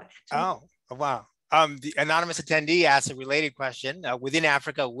quite a lot, actually. Oh, wow. The anonymous attendee asked a related question. Within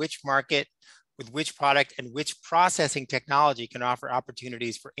Africa, which market with which product and which processing technology can offer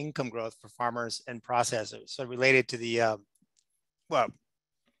opportunities for income growth for farmers and processors? So related to the,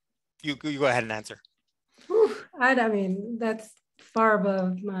 you go ahead and answer. That's far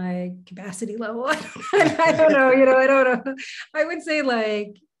above my capacity level. I don't know, I don't know. I would say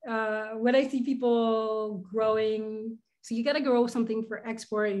like, when I see people growing, so you got to grow something for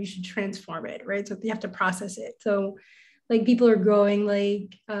export, and you should transform it, right? So you have to process it. So like people are growing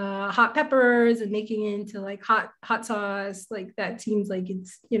like hot peppers and making it into like hot sauce. Like that seems like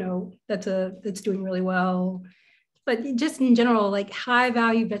it's, that's doing really well. But just in general, like high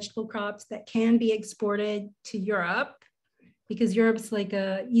value vegetable crops that can be exported to Europe because Europe's like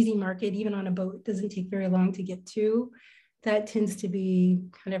a easy market, even on a boat, it doesn't take very long to get to. That tends to be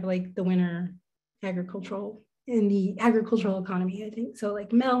kind of like the winter agricultural in the agricultural economy, I think. So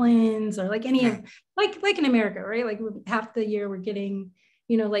like melons or like any, like in America, right? Like half the year we're getting,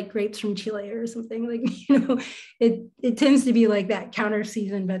 like grapes from Chile or something, like, it tends to be like that counter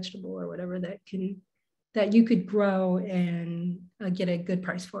season vegetable or whatever that you could grow and get a good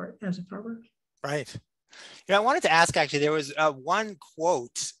price for it as a farmer. Right. I wanted to ask, actually, there was one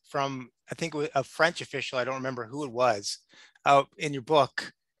quote from, I think, a French official, I don't remember who it was, in your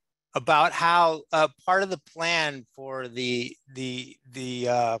book, about how part of the plan for the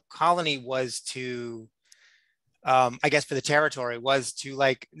colony was to, I guess for the territory, was to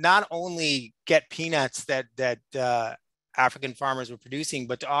like not only get peanuts that African farmers were producing,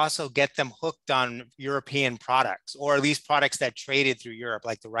 but to also get them hooked on European products, or at least products that traded through Europe,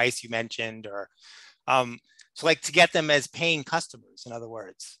 like the rice you mentioned, or so like to get them as paying customers, in other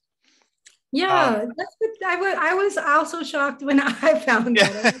words. Yeah, that's what I was also shocked when I found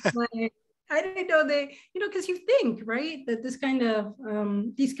that. I was like, I didn't know they, because you think, right, that this kind of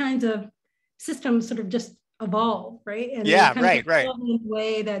these kinds of systems sort of just evolve, right? And they kind of evolve in a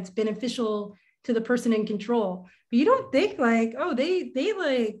way that's beneficial to the person in control. But you don't think like, oh, they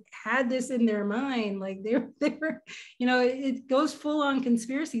like had this in their mind, like they were, it goes full on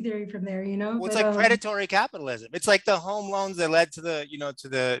conspiracy theory from there, Well, it's like predatory capitalism. It's like the home loans that led to the, to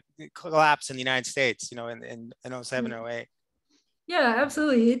the collapse in the United States, in 07, 08. Yeah,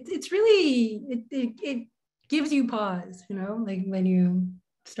 absolutely. It's really, it gives you pause, like when you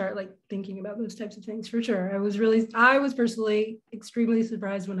start like thinking about those types of things, for sure. I was personally extremely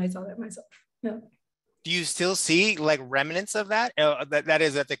surprised when I saw that myself. Yeah. Do you still see like remnants of that? That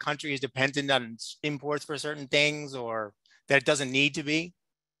is that the country is dependent on imports for certain things, or that it doesn't need to be?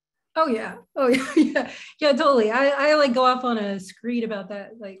 Oh yeah. Yeah, totally. I like go off on a screed about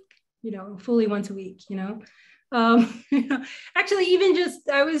that, like, fully once a week, actually, even just,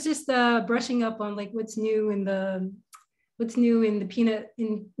 I was just brushing up on like what's new in the peanut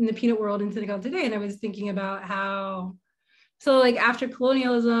in the peanut world in Senegal today. And I was thinking about how, so like after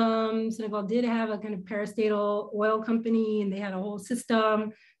colonialism, Senegal did have a kind of parastatal oil company, and they had a whole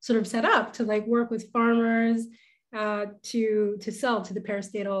system sort of set up to like work with farmers to sell to the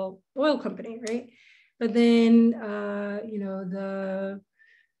parastatal oil company, right? But then,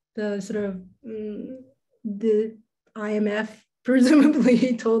 the sort of the IMF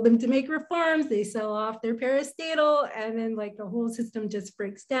presumably told them to make reforms. They sell off their parastatal, and then like the whole system just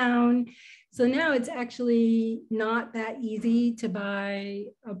breaks down. So now it's actually not that easy to buy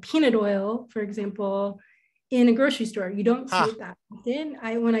a peanut oil, for example, in a grocery store. You don't see it that often.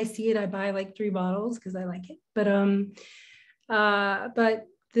 When I see it, I buy like 3 bottles because I like it. But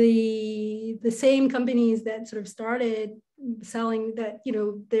the same companies that sort of started selling that,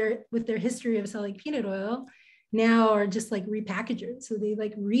 with their history of selling peanut oil, now are just like repackagers. So they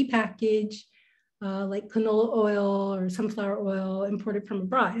like repackage like canola oil or sunflower oil imported from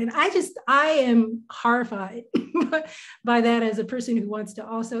abroad. And I am horrified by that as a person who wants to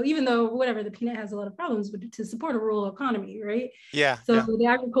also, even though whatever, the peanut has a lot of problems, but to support a rural economy, right? Yeah. So the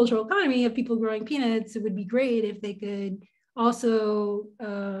agricultural economy of people growing peanuts, it would be great if they could also,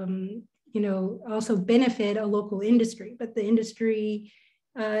 also benefit a local industry, but the industry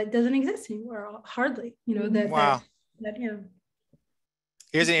doesn't exist anymore, hardly, Wow. Yeah.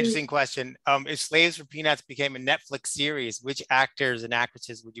 Here's an interesting question. If Slaves for Peanuts became a Netflix series, which actors and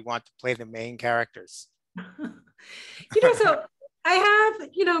actresses would you want to play the main characters? So I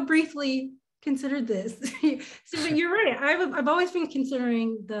have, briefly considered this. So, but you're right. I've always been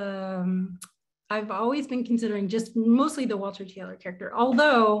considering just mostly the Walter Taylor character.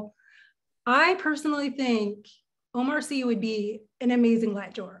 Although I personally think Omar Sy would be an amazing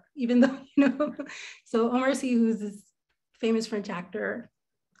Lat Jor, even though, so Omar Sy, who's this famous French actor,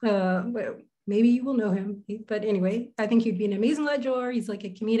 maybe you will know him, but anyway, I think he'd be an amazing Lat Jor. He's like a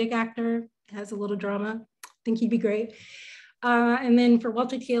comedic actor, has a little drama. I think he'd be great. And then for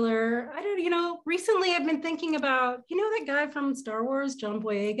Walter Taylor, recently I've been thinking about, that guy from Star Wars, John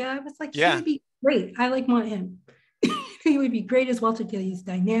Boyega. I was like, he would be great. I want him. He would be great as Walter Taylor. He's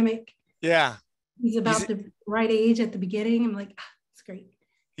dynamic. Yeah. He's about the right age at the beginning. I'm like, it's great.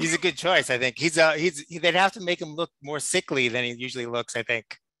 He's a good choice, I think. They'd have to make him look more sickly than he usually looks, I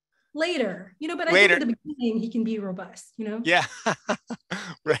think. Later, but I think at the beginning he can be robust, Yeah.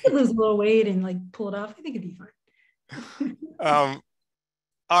 Right. He could lose a little weight and like pull it off. I think it'd be fine.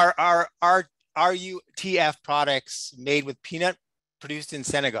 Are RUTF products made with peanut produced in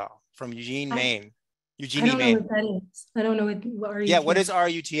Senegal from Eugene, Maine? I don't know what that is. I don't know what RUTF. Yeah, what is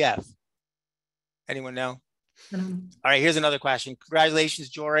RUTF? Anyone know? I don't know. All right, here's another question.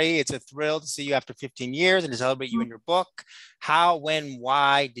 Congratulations, Jori. It's a thrill to see you after 15 years and to celebrate you in your book. How, when,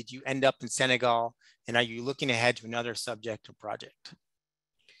 why did you end up in Senegal? And are you looking ahead to another subject or project?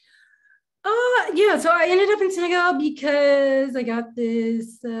 Yeah, so I ended up in Senegal because I got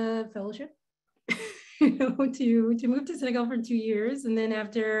this fellowship to move to Senegal for 2 years. And then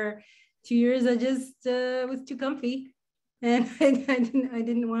after 2 years, I just was too comfy. And I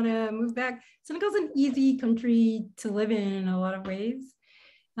didn't want to move back. Senegal's an easy country to live in a lot of ways.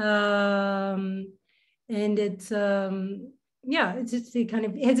 And it's, it's just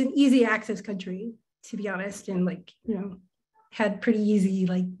it's an easy access country, to be honest. And had pretty easy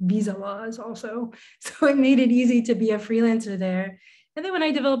visa laws also. So it made it easy to be a freelancer there. And then when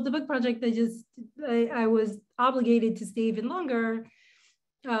I developed the book project, I was obligated to stay even longer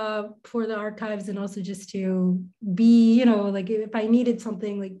for the archives, and also just to be, if I needed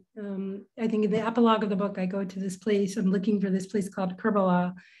something, I think in the epilogue of the book, I go to this place, I'm looking for this place called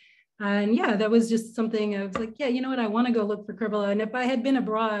Kerbala. And that was just something I was like, you know what, I want to go look for Kerbala. And if I had been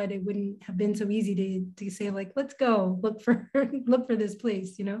abroad, it wouldn't have been so easy to say let's go look for this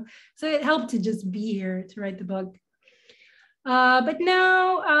place, So it helped to just be here to write the book. But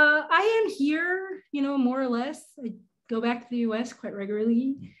now I am here, more or less. I go back to the US quite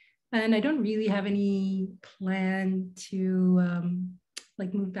regularly, and I don't really have any plan to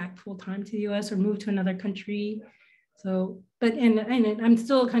move back full time to the US or move to another country. So, and I'm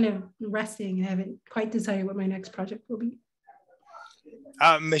still kind of resting. I haven't quite decided what my next project will be.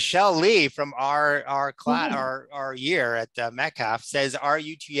 Michelle Lee from our class, our year at Metcalf says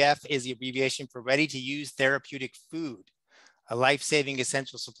RUTF is the abbreviation for Ready to Use Therapeutic Food, a life-saving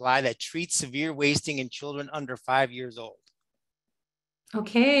essential supply that treats severe wasting in children under 5 years old.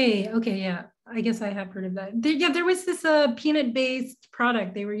 Okay, yeah. I guess I have heard of that. There was this peanut-based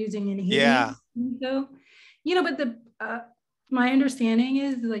product they were using in Haiti. Yeah. So, but my understanding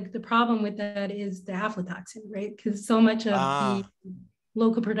is the problem with that is the aflatoxin, right? Because so much of the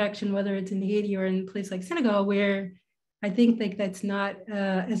local production, whether it's in Haiti or in a place like Senegal, where I think that's not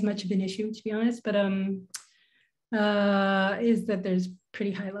as much of an issue, to be honest, but is that there's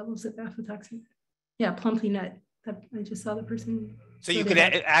pretty high levels of aflatoxin. Yeah, plumpy nut. I just saw the person. So you could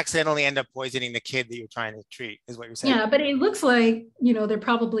accidentally end up poisoning the kid that you're trying to treat, is what you're saying. Yeah, but it looks like, they're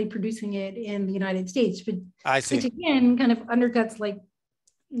probably producing it in the United States, but I see. Which again kind of undercuts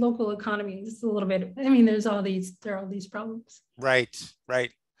local economies a little bit. I mean, there are all these problems. Right.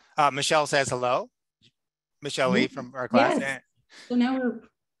 Michelle says hello. Michelle Lee from our class. Yes. So now we're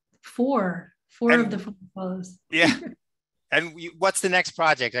four of the follows. Yeah. And what's the next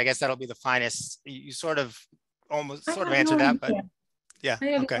project? I guess that'll be the finest. You sort of answered that, but yeah. I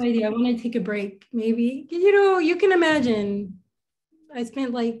have no idea. I want to take a break. Maybe, you can imagine. I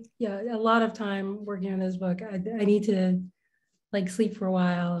spent a lot of time working on this book. I need to sleep for a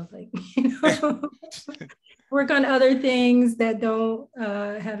while, work on other things that don't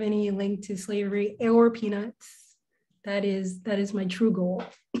have any link to slavery or peanuts. That is my true goal.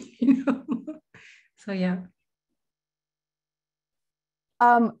 So yeah.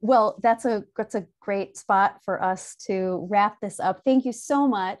 Well, that's a great spot for us to wrap this up. Thank you so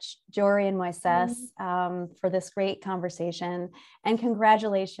much, Jori and Moises, for this great conversation. And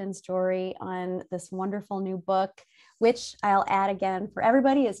congratulations, Jori, on this wonderful new book, which I'll add again for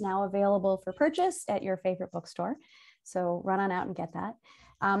everybody is now available for purchase at your favorite bookstore. So run on out and get that.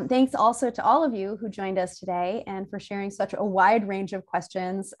 Thanks also to all of you who joined us today and for sharing such a wide range of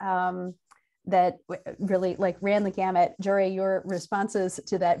questions that really ran the gamut. Jori, your responses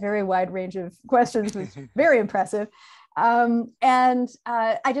to that very wide range of questions was very impressive. And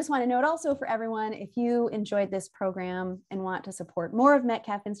I just want to note also for everyone, if you enjoyed this program and want to support more of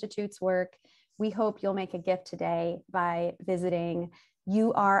Metcalf Institute's work, we hope you'll make a gift today by visiting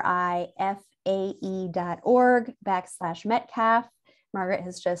urifae.org/Metcalf. Margaret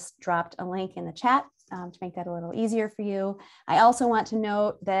has just dropped a link in the chat to make that a little easier for you. I also want to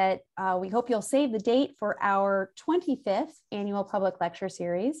note that we hope you'll save the date for our 25th annual public lecture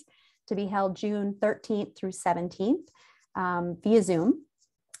series to be held June 13th through 17th via Zoom.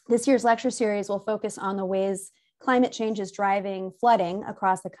 This year's lecture series will focus on the ways climate change is driving flooding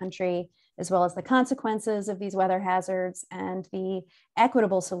across the country, as well as the consequences of these weather hazards and the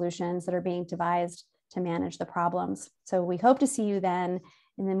equitable solutions that are being devised to manage the problems. So we hope to see you then.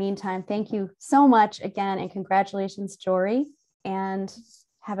 In the meantime, thank you so much again, and congratulations, Jori, and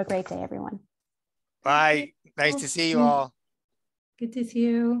have a great day, everyone. Bye. Nice to see you all. Good to see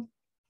you.